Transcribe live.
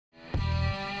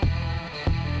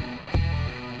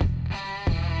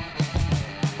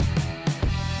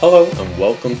Hello and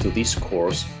welcome to this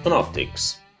course on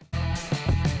optics.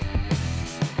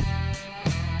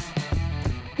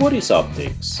 What is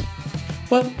optics?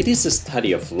 Well, it is the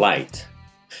study of light.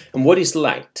 And what is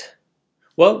light?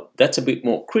 Well, that's a bit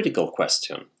more critical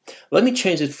question. Let me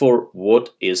change it for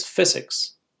what is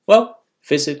physics? Well,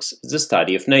 physics is the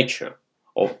study of nature,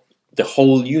 of the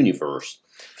whole universe.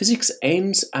 Physics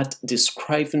aims at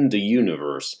describing the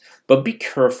universe, but be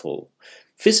careful.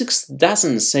 Physics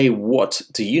doesn't say what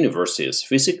the universe is,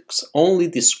 physics only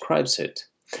describes it,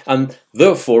 and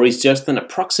therefore is just an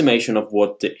approximation of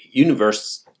what the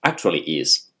universe actually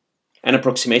is. An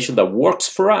approximation that works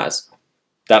for us,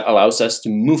 that allows us to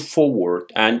move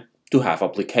forward and to have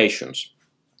applications.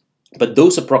 But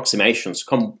those approximations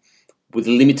come with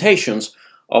the limitations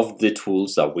of the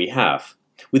tools that we have,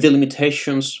 with the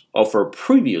limitations of our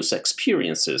previous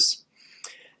experiences,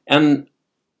 and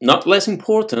not less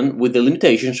important, with the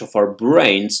limitations of our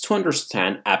brains to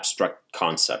understand abstract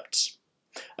concepts.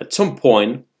 At some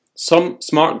point, some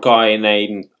smart guy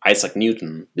named Isaac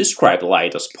Newton described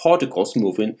light as particles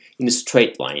moving in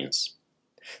straight lines.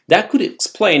 That could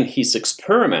explain his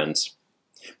experiments,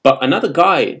 but another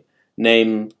guy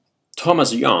named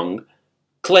Thomas Young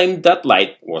claimed that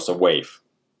light was a wave.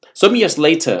 Some years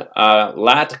later, a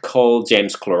lad called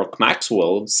James Clerk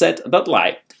Maxwell said that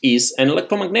light is an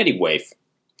electromagnetic wave.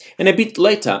 And a bit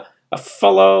later, a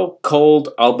fellow called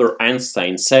Albert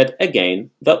Einstein said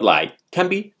again that light can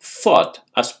be thought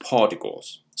as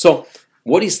particles. So,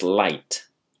 what is light?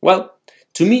 Well,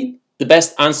 to me, the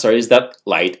best answer is that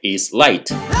light is light.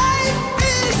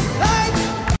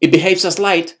 It behaves as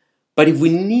light, but if we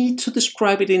need to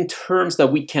describe it in terms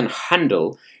that we can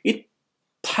handle, it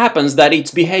happens that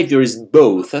its behavior is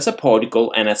both as a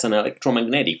particle and as an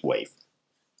electromagnetic wave.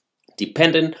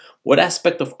 Depending what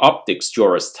aspect of optics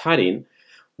you're studying,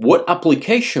 what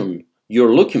application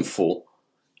you're looking for,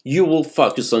 you will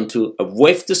focus onto a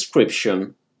wave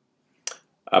description,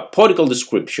 a particle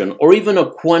description, or even a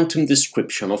quantum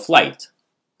description of light.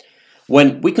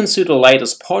 When we consider light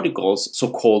as particles,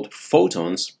 so-called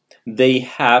photons, they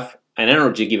have an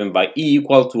energy given by E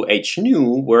equal to h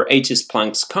nu, where h is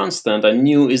Planck's constant and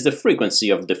nu is the frequency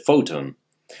of the photon.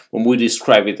 When we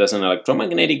describe it as an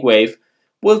electromagnetic wave,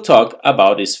 we'll talk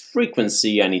about its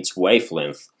frequency and its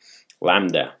wavelength,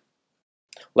 lambda.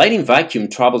 Light in vacuum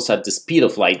travels at the speed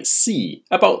of light c,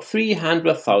 about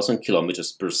 300,000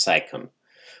 kilometers per second.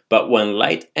 But when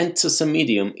light enters a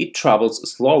medium, it travels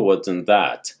slower than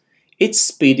that. Its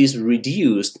speed is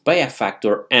reduced by a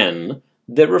factor n,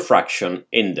 the refraction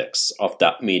index of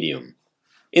that medium.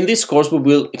 In this course, we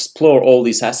will explore all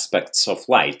these aspects of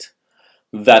light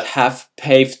that have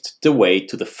paved the way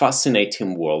to the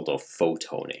fascinating world of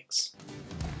photonics.